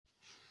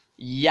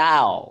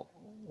Yao,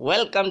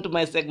 welcome to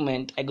my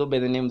segment. I go by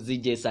the name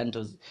ZJ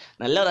Santos.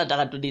 Now leo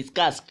nataka to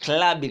discuss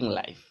clubbing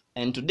life.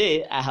 And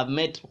today I have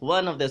met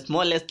one of the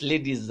smallest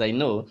ladies I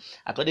know.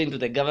 According to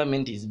the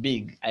government is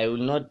big. I will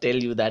not tell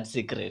you that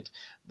secret.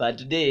 But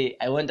today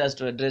I want us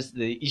to address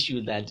the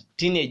issue that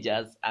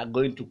teenagers are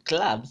going to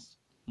clubs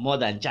more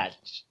than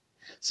church.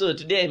 So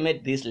today I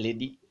met this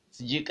lady.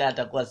 Sijui kama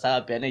atakuwa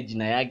sawa peane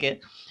jina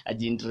yake,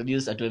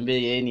 ajiintroduce,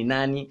 atuambie yeye ni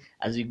nani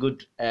as we go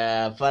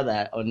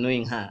further on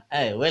knowing her.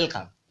 Hey,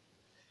 welcome.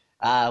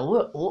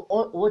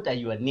 What are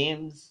your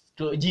names?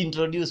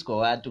 Tujiintroduce kwa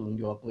watu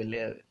ndio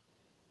wakuelewe.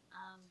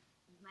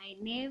 My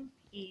name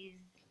is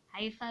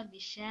Haifa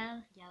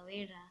Michelle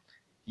Nyawera.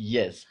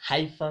 Yes,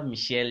 Haifa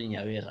Michelle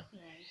Nyawera.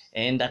 Yes.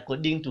 And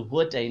according to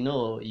what I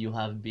know, you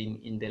have been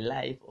in the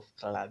life of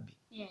clubbing.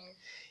 Yes.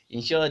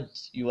 In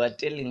short, you are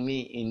telling me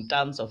in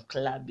terms of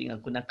clubbing,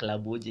 hakuna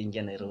club moja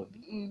ingia Nairobi.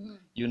 Mm-hmm.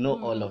 You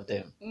know all of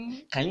them. Mm-hmm.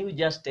 Can you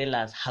just tell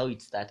us how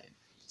it started?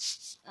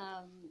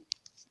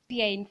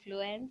 Peer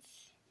influence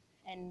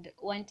and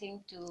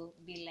wanting to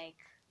be like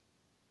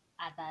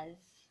others.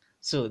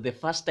 So the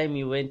first time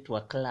you went to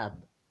a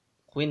club,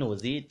 when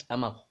was it?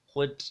 Ama,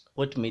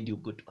 what made you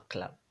go to a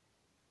club?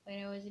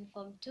 When I was in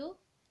Form 2.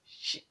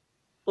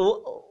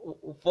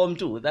 Form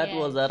 2. That Yes.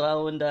 was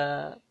around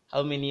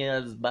how many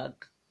years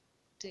back?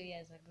 2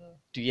 years ago.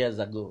 2 years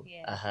ago.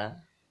 Yeah.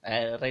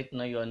 Right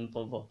now you're in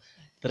Form 4.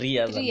 3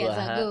 years 3 ago. years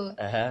ago.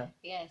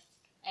 Yes.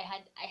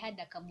 I had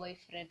like a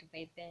boyfriend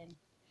by then.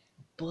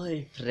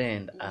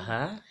 Boyfriend.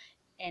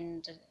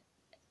 And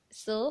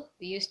so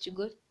we used to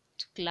go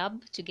to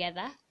club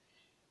together.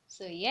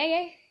 So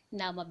yeah.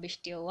 Na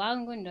mabeshte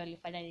wangu ndo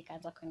alifanya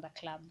nikaanza kwenda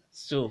club.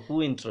 So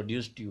who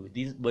introduced you?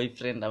 This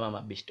boyfriend ama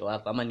mabeshte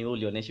wako? Ama ni wewe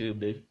ulionyesha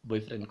huyo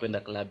boyfriend kwenda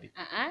club?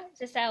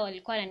 Sasa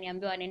walikuwa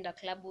wananiambia wanaenda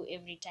club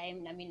every time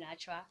na mimi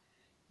naachwa.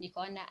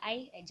 Nikaona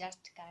I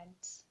just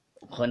can't.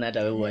 Ukaona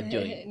hata wewe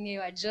wajoin. Ni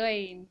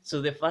wajoin.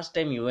 So the first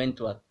time you went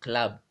to a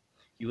club,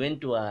 you went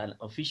to an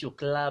official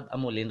club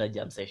ama ulienda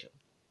jam session?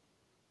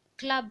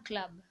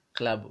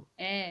 Club.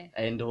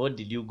 And what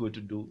did you go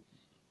to do?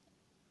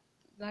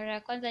 Mara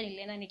ya kwanza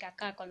nilienda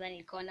nikakaa kwanza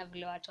nikaona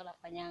vile watu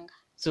wanafanyanga.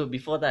 So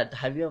before that,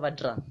 have you ever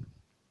drunk?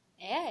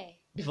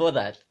 Before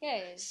that?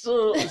 Yes.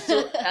 So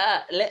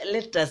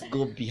let us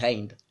go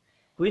behind.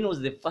 When was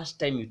the first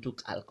time you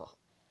took alcohol?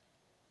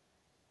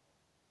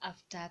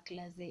 After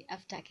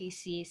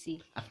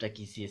KCSE. After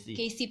KCSE.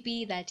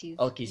 KCP, that is.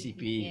 Oh,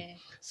 KCP. Yeah.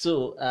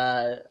 So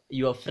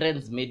your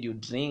friends made you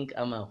drink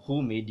ama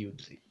who made you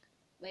drink?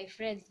 My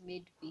friends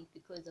made me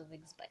because of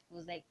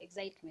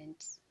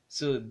excitement.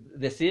 So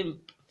the same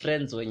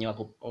friends wenye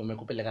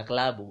wamekupeleka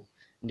klabu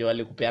ndio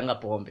walikupeanga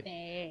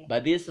pombe.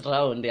 But this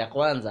round ya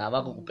kwanza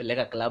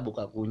hawakukupeleka klabu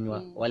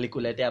kakunywa,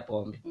 walikuletea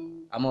pombe.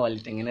 Ama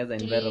walitengeneza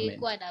environment.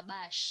 Tulikuwa na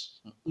bash.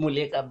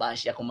 Muleka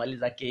bash ya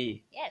kumaliza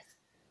KE. Yes.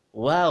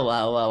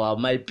 Wow.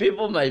 My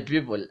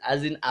people.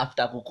 As in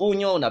after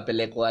kukunywa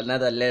unapelekwa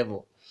another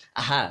level.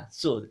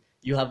 So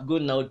you have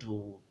gone now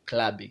to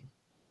clubbing.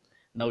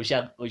 Na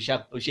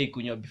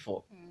ushaikunywa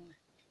before.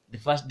 The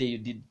first day you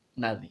did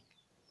nothing.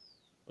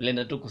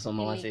 Ulienda tu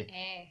kusoma wase.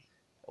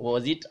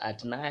 Was it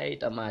at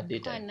night ama at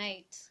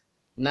daytime?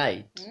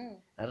 Night.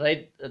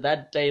 Right,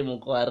 that time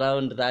uko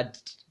around that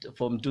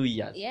from 2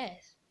 years.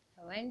 Yes.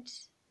 I went,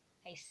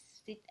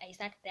 I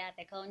sat there at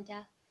the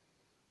counter.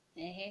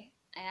 I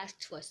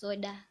asked for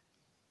soda.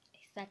 I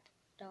sat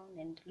down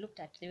and looked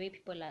at the way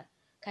people are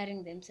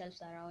carrying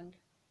themselves around.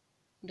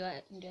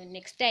 Ndio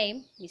next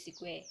time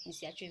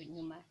nisiachwe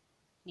nyuma.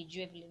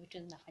 Nijue vile vitu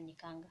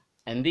zinafanyikanga.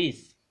 And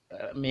this,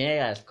 may I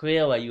ask,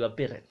 where were your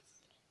parents?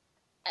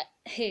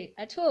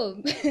 At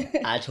home.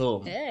 At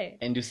home. Hey.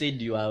 And you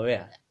said you are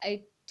where?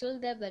 I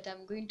told them that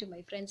I'm going to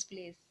my friend's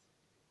place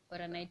for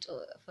a night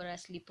for a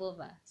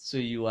sleepover. So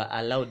you are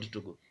allowed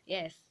to go?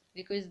 Yes,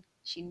 because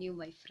she knew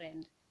my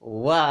friend.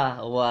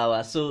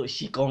 Wow. So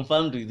she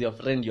confirmed with your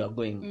friend you are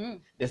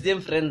going. The same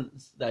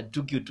friends that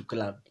took you to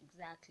club.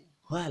 Exactly.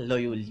 Wow,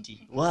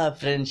 loyalty. Wow,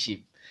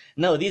 friendship.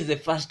 Now this is the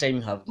first time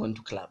you have gone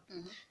to club.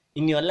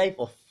 In your life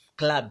of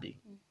clubbing,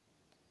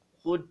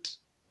 what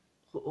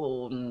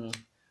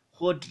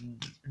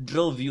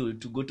drove you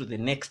to go to the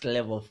next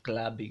level of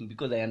clubbing?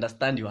 Because I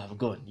understand you have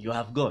gone.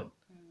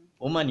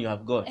 Woman, you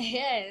have gone.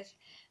 Yes.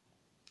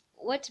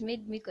 What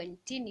made me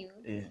continue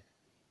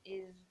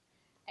is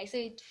I saw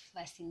it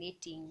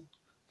fascinating.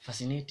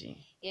 Fascinating?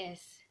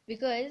 Yes.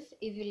 Because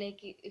if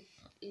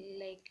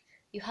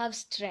you have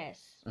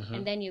stress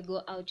and then you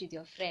go out with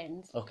your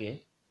friends.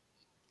 Okay.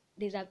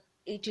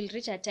 It will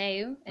reach a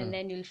time and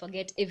then you'll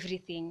forget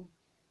everything.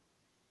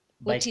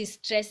 What is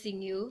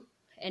stressing you.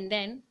 And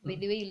then, by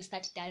the way, you'll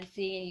start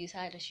dancing, you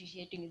start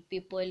associating with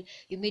people,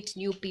 you meet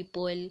new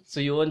people. So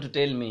you want to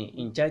tell me,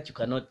 in church you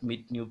cannot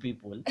meet new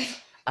people?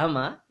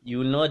 Ama, you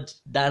will not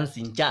dance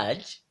in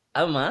church?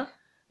 Ama,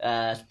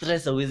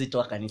 stress hauwezi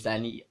toa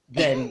kanisani?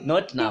 Then,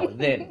 not now,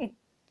 then.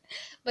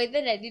 But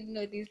then I didn't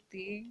know this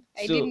thing.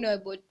 I didn't know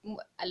about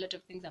a lot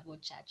of things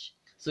about church.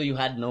 So you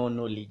had no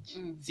knowledge.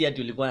 Si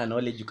ati ulikuwa na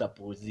knowledge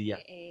ukapuuzia.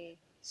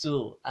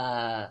 So,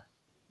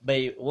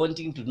 by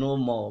wanting to know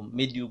more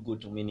made you go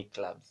to many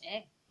clubs?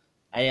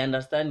 I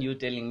understand you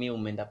telling me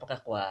umeenda paka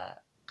kwa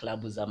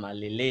klabu za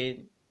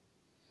malele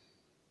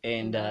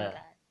and all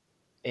that.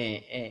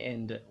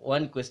 and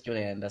one question,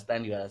 I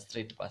understand you are a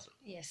straight person.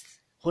 Yes.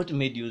 What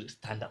made you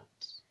stand out?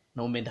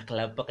 Na umeenda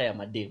club paka ya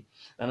madem.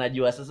 Na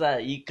najua sasa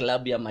hii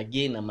club ya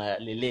magay na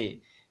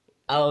malele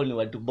au ni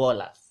watu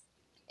ballers.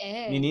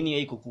 Ni nini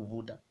hii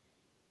kukuvuta?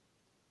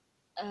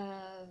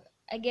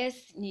 I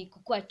guess ni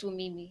kukua tu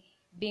mimi,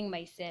 being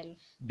myself.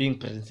 Being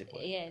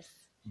principled. Yes.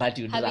 But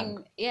you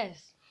drank.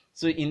 Yes.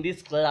 So in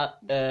this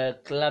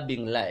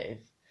clubbing life,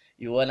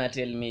 you wanna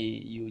tell me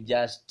you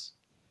just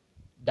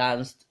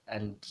danced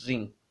and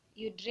drink?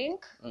 You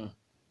drink,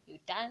 you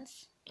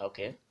dance.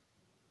 Okay.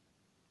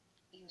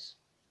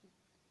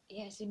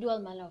 Yes, you do all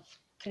manner of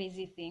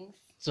crazy things.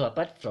 So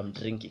apart from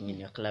drinking in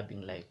your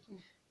clubbing life,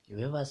 you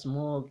ever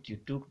smoked, you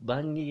took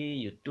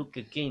bangi, you took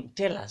cocaine?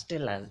 Tell us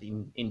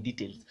in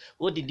details.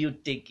 What did you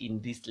take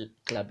in this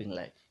clubbing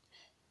life?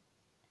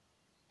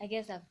 I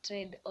guess I've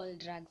tried all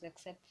drugs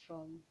except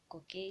from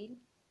cocaine.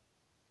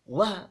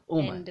 Wow,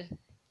 and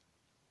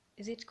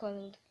is it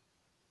called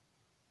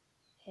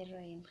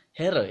heroin?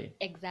 Heroin?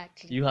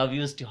 Exactly. You have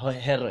used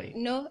heroin?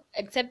 No,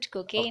 except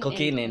cocaine.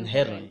 Cocaine and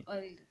heroin.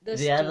 All those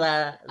the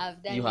other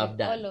I've done you have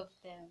done. all of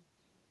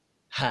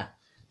them.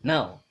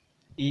 Now,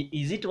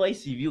 is it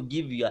wise if you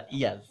give your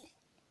ears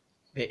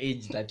the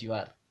age that you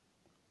are?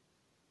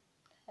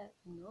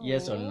 No.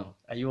 Yes or no?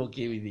 Are you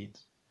okay with it?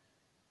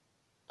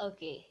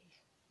 Okay.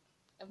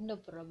 I have no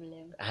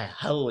problem.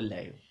 How old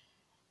are you?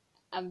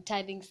 I'm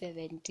turning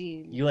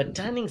 17. You are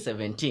turning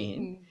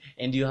 17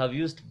 and you have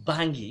used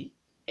bangi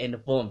and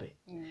pombe.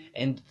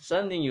 And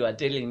something you are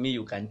telling me,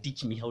 you can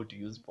teach me how to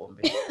use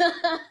pombe.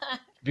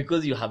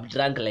 Because you have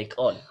drunk like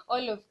all.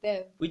 All of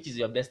them. Which is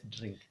your best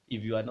drink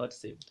if you are not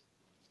saved?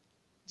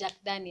 Jack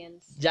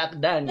Daniels. Jack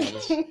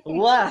Daniels.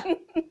 Wow.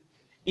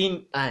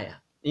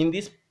 In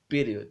this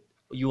period,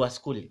 you are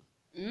schooling.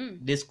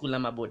 Day school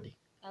ama boarding?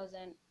 I was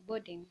on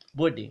boarding.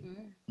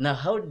 Boarding. Now,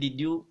 how did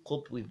you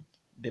cope with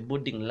the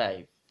boarding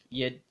life,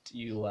 yet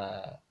you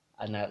are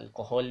an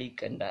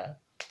alcoholic and a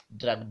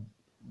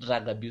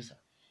drug abuser?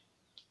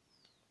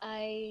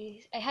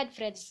 I had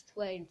friends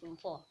who were in Form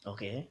 4.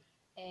 Okay.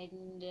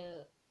 And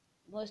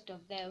most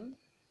of them,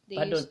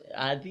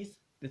 are these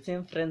the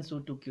same friends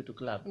who took you to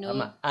club?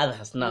 No.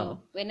 Others now?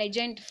 No. When I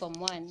joined Form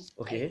 1,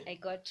 okay, I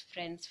got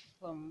friends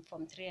from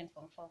Form 3 and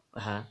Form 4.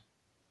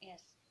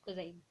 Yes, because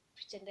I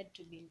pretended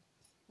to be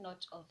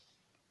not of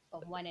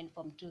Form 1 and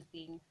Form 2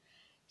 thing.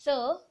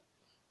 So,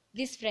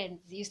 these friends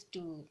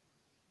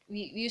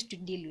we used to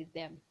deal with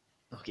them.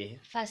 Okay.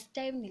 First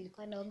time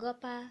nilikuwa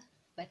naogopa,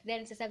 but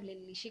then sasa vile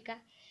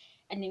nilishika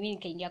and mimi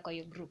nikaingia kwa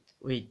hiyo group.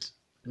 Wait,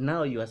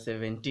 now you are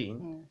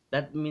 17.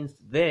 That means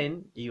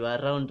then you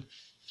are around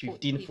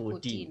 15,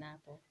 14.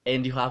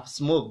 And you have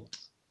smoked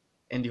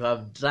and you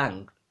have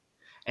drunk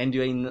and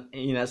you are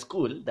in a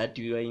school that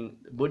you are in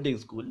boarding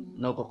school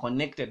na uko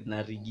connected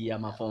na rigi ya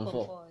Form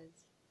 4.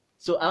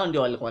 So hao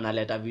ndio walikuwa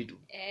naleta vitu.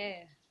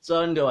 So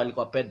hao ndio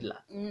walikuwa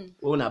peddler. Wewe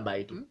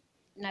unabai tu.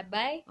 Na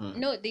buy?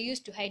 No, they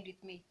used to hide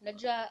with me.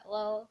 Najua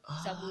wao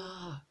sababu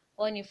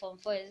wao ni Form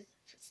 4.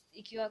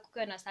 Ikiwa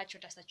kukiwa na search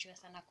utasearchiwa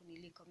sana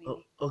kuniliko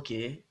mimi.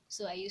 Okay.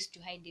 So I used to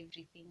hide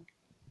everything.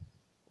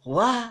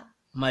 Wow,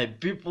 my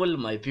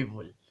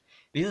people.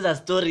 This is a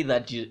story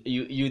that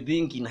you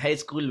think in high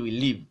school we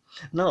live.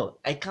 Now,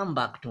 I come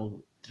back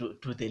to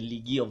the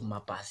ligi of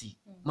Mapasi.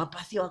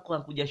 Mapasi wako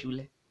wanakuja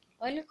shule?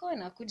 Walikuwa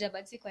wanakuja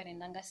but sikuwa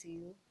naendanga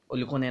CU.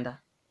 Ulikuwa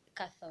unaenda?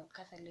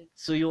 Catholic.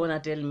 So you wanna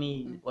tell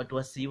me watu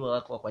wa CU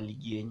wako kwa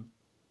ligi yenu?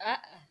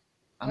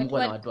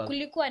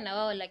 Kulikuwa na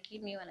wao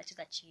lakini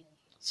wanacheza chini.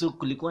 So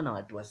kulikuwa na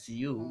watu wa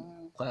CU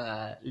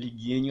kwa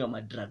ligi yenu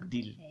ama drug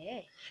deal.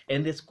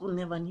 And the school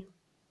never knew.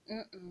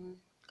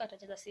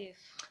 Katacheza safe.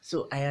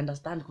 So I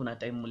understand kuna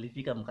time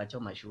mlifika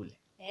mkachoma shule.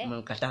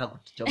 Mkataka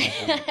kuchoma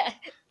shule.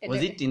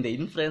 Was it in the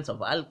influence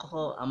of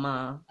alcohol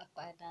ama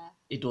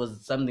it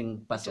was something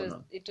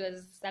personal? It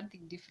was something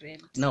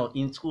different. Now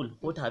in school,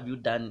 what have you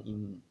done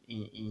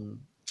in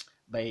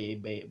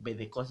by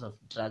the cause of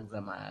drugs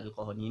ama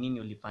alcohol? Ni nini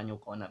ulifanya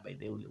ukaona by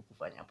the way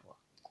ukufanya poa?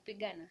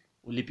 Kupigana.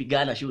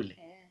 Ulipigana shule?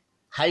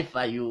 High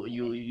five,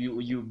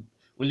 you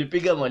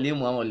ulipiga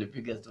mwalimu ama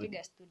ulipiga student?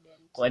 Ulipiga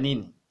student. Kwa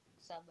nini?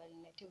 Sababu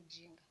aliniletea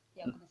ujinga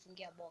ya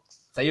kunifungia box.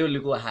 Sasa hiyo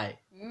ulikuwa high.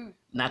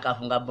 Na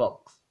akafunga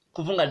box.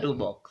 Kufunga tu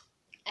box.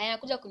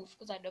 Anakuja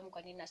kunifukuza domo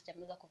kwa nini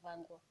nasijamaliza kuvaa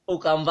nguo.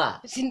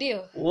 Ukambaa? Si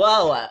ndio?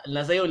 Wow,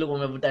 na sasa hiyo ulikuwa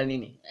umevuta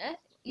nini?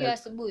 Hiyo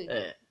asubuhi.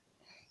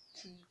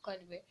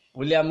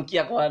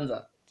 Uliamkia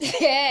kwanza?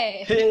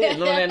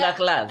 Unaenda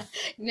class?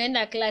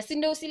 Nenda class,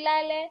 ndio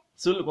usilale.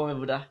 So ulikuwa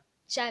umevuta?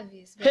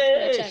 Chavis.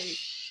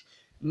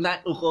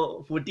 Na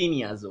uko 14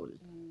 years old.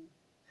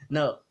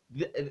 Now,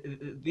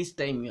 this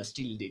time you are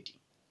still dating.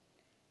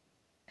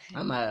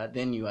 Ama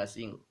then you are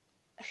single.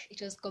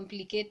 It was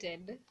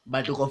complicated.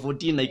 But uko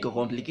 14 na iko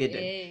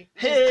complicated.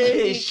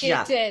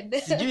 Complicated.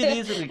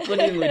 Sijui this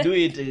recording we do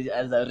it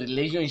as a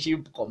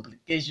relationship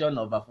complication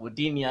of a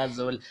 14 years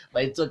old.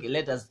 But it's okay,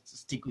 let us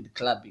stick with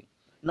clubbing.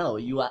 now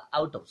you are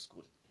out of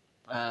school.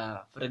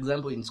 For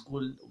example in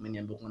school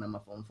umeniambia kuna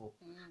maform 4.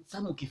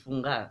 Sasa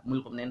mkifunga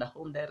mlikuwa mnaenda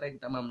home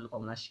direct ama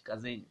mlikuwa mnashika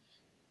zenyu?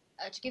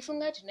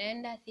 Tukifunga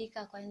tunaenda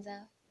Thika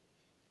kwanza,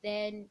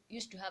 then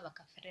used to have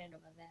a friend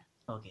over there.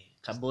 Okay,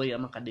 kaboy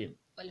ama kadem?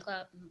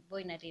 Walikuwa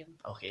boy na dem.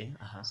 Okay,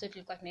 So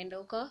tulikuwa tunaenda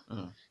huko,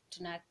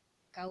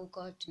 tunakaa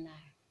huko, tuna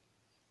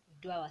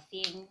do our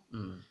thing.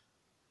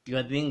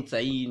 Your thing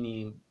sahi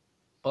ni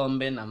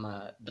pombe na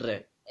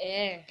madre.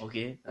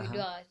 Okay, we do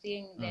our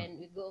thing, then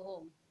we go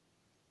home.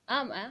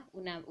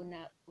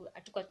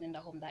 Hatukuwa tunaenda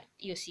home that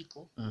hiyo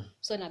siku.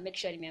 So na make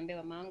sure nimeambia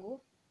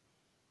mamangu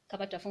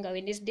kama tunafunga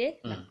Wednesday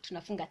na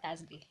tunafunga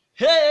Thursday.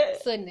 Hey!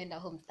 So ninaenda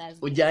home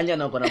Thursday. Ujanja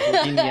na uko na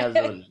 14 years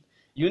old.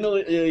 You know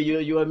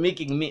you are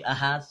making me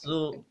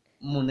so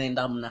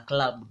mnaenda mna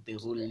club the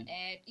whole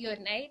your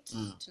night.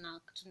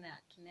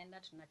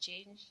 Tunaenda tuna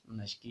change,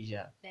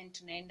 mnashikisha, then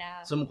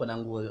tunaenda. So mko na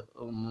nguo,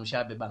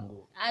 mshabeba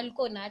nguo?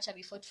 Alikuwa naacha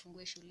before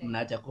tufungue shule.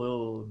 Mnaacha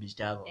kwa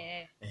bichako.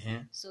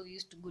 So we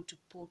used to go to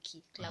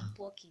Club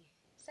Poki.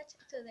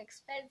 It was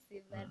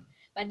expensive,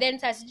 but then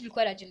sasa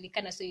tulikuwa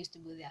najulikana, so we used to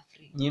go there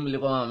free. Nyinyi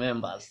mlikuwa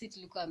members? Sisi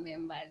tulikuwa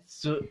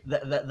members. So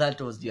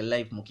that was your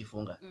life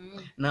mkifunga.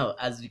 Now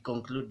as we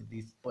conclude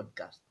this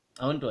podcast,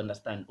 I want to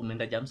understand,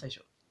 umeenda jam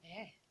session?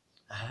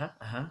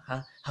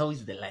 How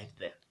is the life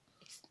there?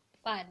 It's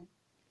fun.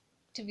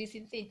 To be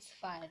sincere, it's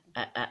fun.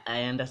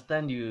 I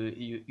understand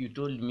you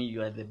told me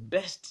you are the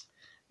best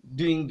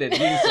doing the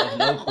things of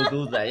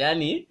Naukududha.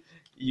 Yani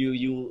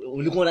you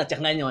ulikuwa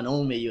unachanganya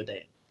wanaume hiyo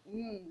time.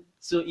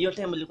 So hiyo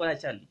time ulikuwa na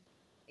chali?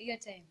 Hiyo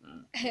time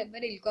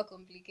bado ilikuwa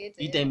complicated.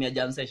 Hiyo time ya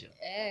jam session?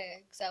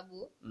 Kwa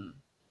sababu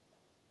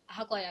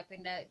hakuwa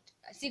anapenda,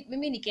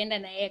 mimi nikienda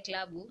na yeye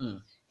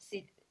klabu,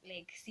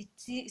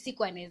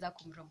 sikuwa anaweza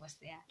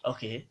kumrombosea.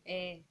 Okay.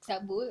 Kwa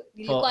sababu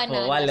nilikuwa na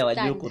wale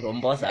wajue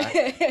kurombosa.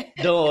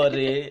 Don't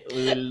worry,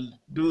 we will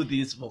do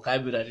this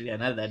vocabulary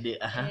another day.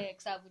 Kwa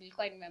sababu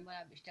nilikuwa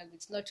nimeambia bishtangu,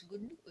 it's not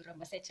good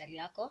urombose chali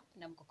yako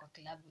na mko kwa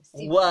klabu.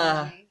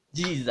 Wow,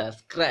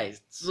 Jesus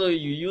Christ. So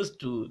you used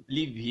to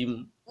leave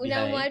him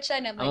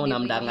unamwacha na mimi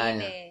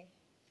unamdanganya.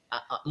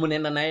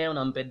 Mnaenda na yeye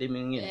unampenda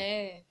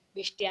mwingine?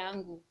 Bishti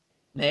yangu.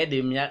 Na yeye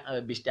dem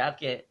ya bishti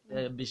yake,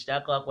 bishti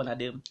yako hapo na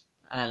dem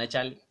ana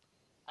chali?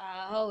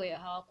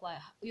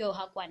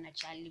 Hakuwa na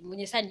chali.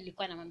 Mwenye sana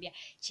nilikuwa namwambia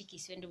chiki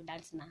siende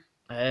udance na.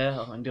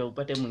 Ndio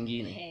upate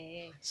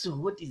mwingine.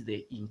 So what is the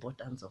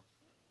importance of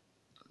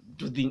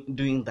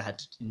doing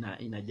that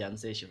in a jam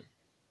session?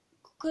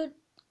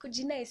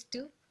 Kujinais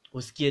tu.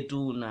 Usikie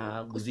tu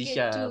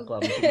unaguzisha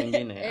kwa mtu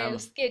mwingine.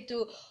 Usikie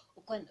tu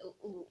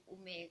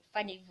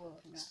umefanya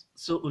hivyo.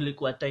 So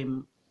ulikuwa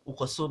time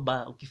uko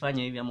soba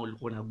ukifanya hivi ama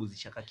ulikuwa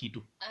unaguzisha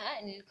kitu?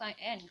 Nilikuwa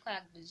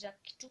naguzisha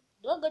kitu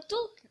dogo tu,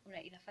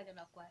 inafanya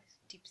unakuwa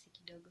tipsy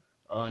kidogo.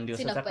 Ndio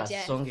sasa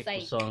kasonge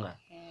kusonga.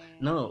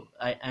 No,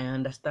 I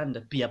understand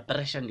the peer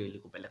pressure ndio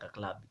ilikupeleka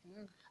club.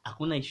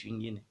 Hakuna issue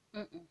nyingine.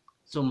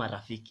 So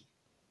marafiki.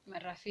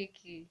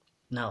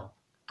 Now,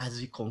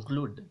 as we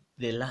conclude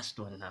the last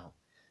one now,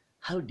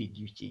 how did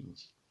you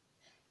change?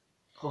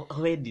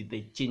 Where did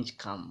the change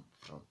come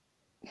from?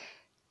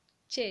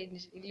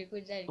 Change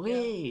ilikuja.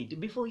 Wait,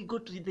 before we go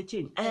to the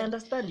change, I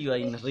understand you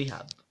are in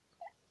rehab.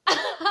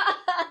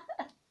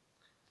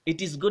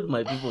 It is good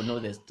my people know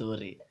the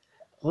story.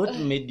 What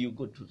made you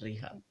go to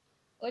rehab?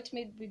 What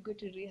made me go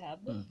to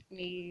rehab?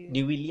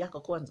 Ni wili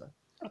yako kwanza?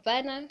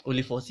 Hapana.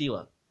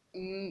 Uliforsiwa?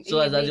 So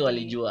wazazi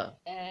walijua?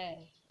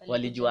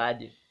 Walijua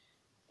aje?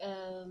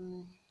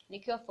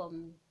 Nikiwa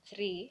form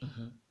 3,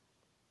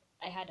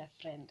 I had a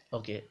friend.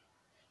 Okay.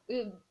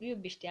 Huyo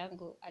bishti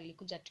yangu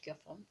alikuja tukiwa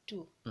form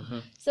 2.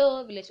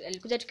 So vile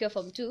alikuja tukiwa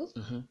form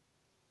 2,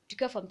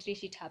 tukiwa form 3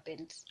 shit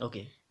happened.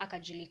 Okay.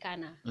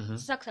 Akajulikana.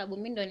 Sasa kwa sababu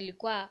mimi ndo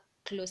nilikuwa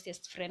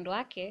closest friend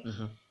wake.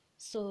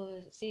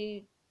 So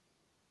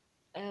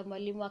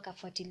mwalimu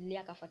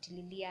akafuatilia,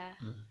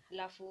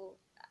 alafu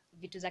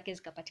vitu zake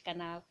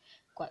zikapatikana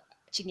kwa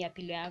chini ya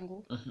pilo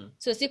yangu.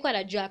 So sikuwa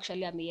najua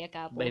actually ameiweka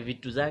hapo. By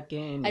vitu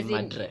zake ni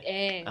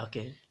madre.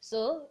 Okay.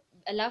 So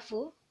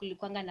alafu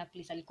kulikuanga na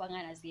police alikuanga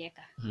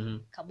anaziweka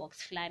ka box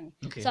fulani.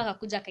 Okay. So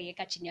akakuja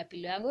akaiweka chini ya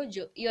pilo yangu.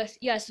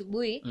 Hiyo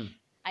asubuhi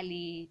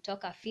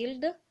alitoka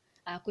field,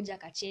 akakuja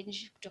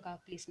akachange kutoka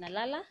police na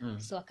lala,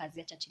 so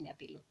akaziacha chini ya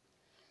pilo.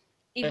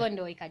 Hivyo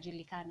ndio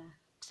ikajulikana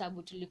kwa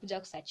sababu tulikuja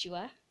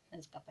kusachiwa na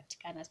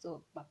zikapatikana,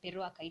 so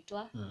mapero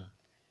akaitwa.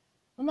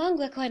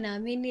 Mamangu akawa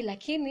naamini,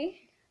 lakini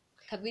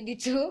kabidi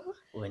tu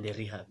uende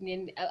rehab.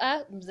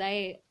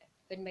 Mzae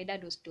when my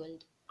dad was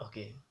told.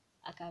 Okay.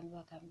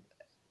 Akaambiwa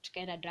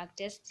tukaenda drug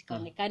test,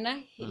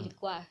 ikaonekana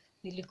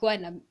nilikuwa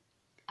na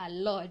a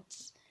lot.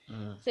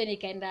 So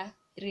nikaenda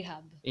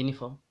rehab.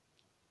 Uniform?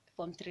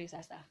 Form 3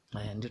 sasa.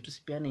 Ndio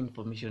tusipiane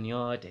information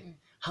yote.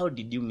 How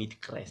did you meet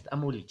Christ?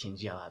 Ama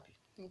ulichangia wapi?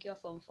 Nikiwa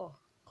form 4.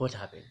 What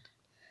happened?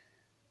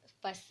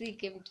 Pastor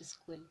came to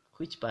school.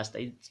 Which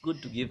pastor? It's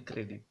good to give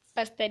credit.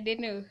 Pastor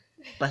Deno.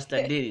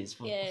 Pastor Dennis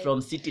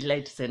from City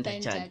Light Center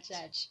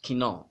Church.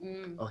 Kino.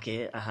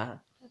 Okay,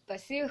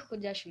 Pastor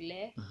kuja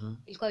shule,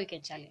 ilikuwa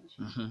weekend challenge.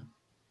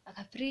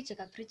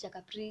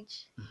 akapreach.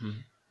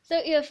 Mhm. So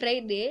hiyo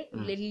Friday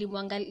vile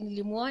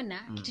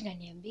nilimuona kitu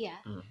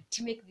inaniambia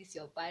to make this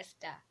your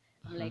pastor.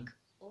 I'm like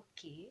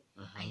okay,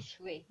 I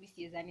swear this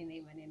is ani na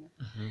hii maneno.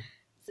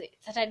 So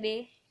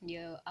Saturday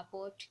ndio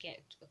hapo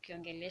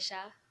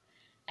tukiongelesha,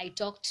 I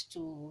talked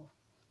to,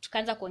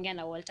 tukaanza kuongea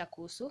na Walter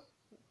kuhusu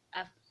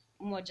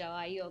mmoja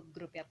wa hiyo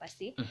group ya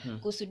Pasi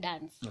kuhusu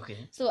dance. Okay.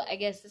 So I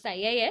guess sasa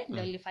yeye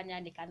ndio alifanya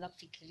nikaanza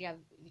kufikiria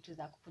vitu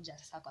za kukuja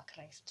sasa kwa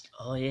Christ.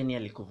 Oh, yeye ni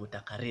alikuvuta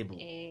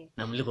karibu.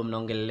 Na mliko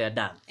mnaongelelea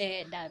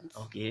dance. Dance.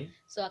 Okay.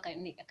 So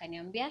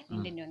akaniambia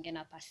niende niongee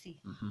na Pasi.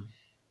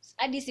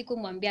 Hadi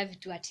sikumwambia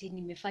vitu ati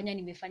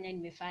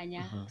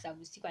nimefanya kwa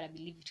sababu sikuwa na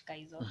believe vitu kama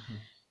hizo.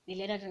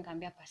 Nilienda tu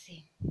nikamwambia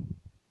Pasi,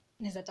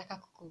 naweza taka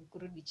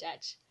kurudi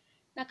church.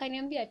 Na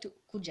akaniambia tu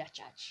kuja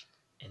church.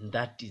 And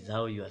that is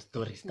how your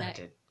story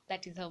started.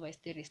 That is how my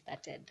story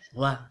started.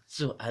 Wow.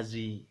 So as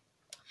we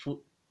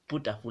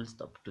put a full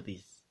stop to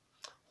this,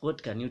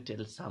 what can you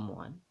tell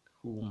someone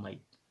who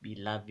might be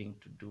loving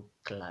to do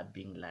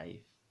clubbing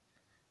life?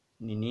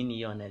 Ni nini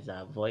hiyo anaweza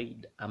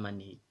avoid ama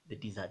ni the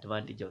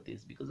disadvantage of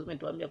this? Because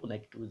umetuambia kuna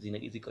kitu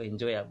ziko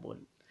enjoyable,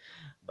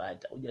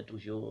 but huja to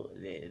show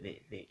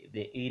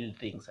the ill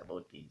things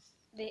about this.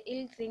 The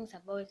ill things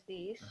about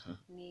this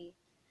ni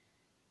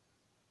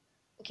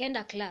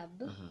ukienda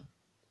club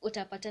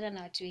utapatana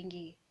na watu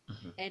wengi.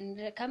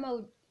 And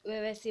kama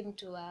wewe si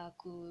mtu wa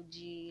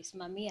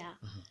kujisimamia,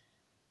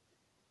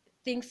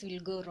 things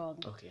will go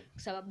wrong. Okay.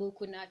 Sababu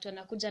kuna watu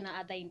wanakuja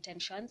na other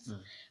intentions,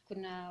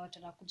 kuna watu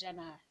wanakuja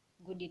na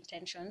good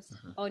intentions,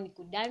 au ni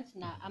kudance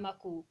na ama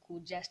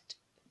just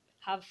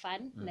have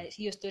fun na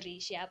hiyo story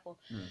ishi hapo.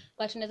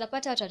 But unaweza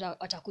pata watu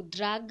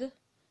watakudrag,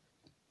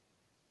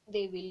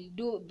 they will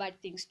do bad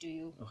things to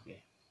you. Okay.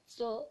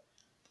 So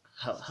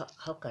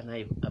how can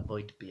I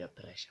avoid peer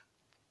pressure?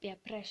 Peer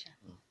pressure.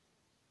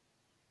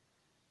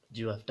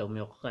 Juu after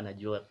umeokoka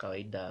najua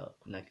kawaida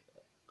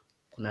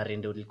kuna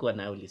rende ulikuwa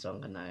nayo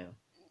ulisonga nayo.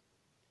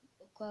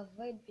 Ku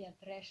avoid peer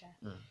pressure.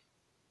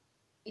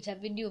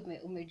 Itabidi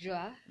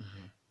umejua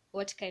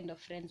what kind of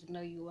friends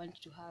now you want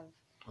to have.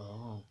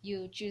 Oh.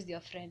 You choose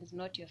your friends,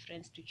 not your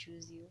friends to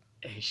choose you.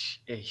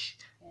 Yes.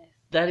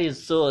 That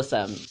is so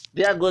awesome.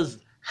 There goes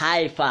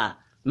high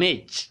far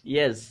Mitch.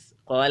 Yes.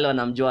 Kwa wale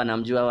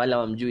wanamjua wale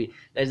wamjui.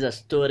 That is a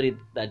story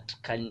that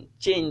can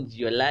change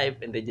your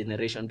life and the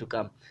generation to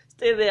come.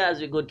 Stay there as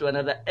we go to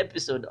another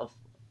episode of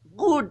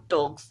Good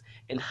Talks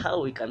and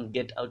how we can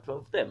get out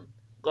of them.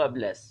 God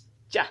bless.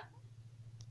 Ciao.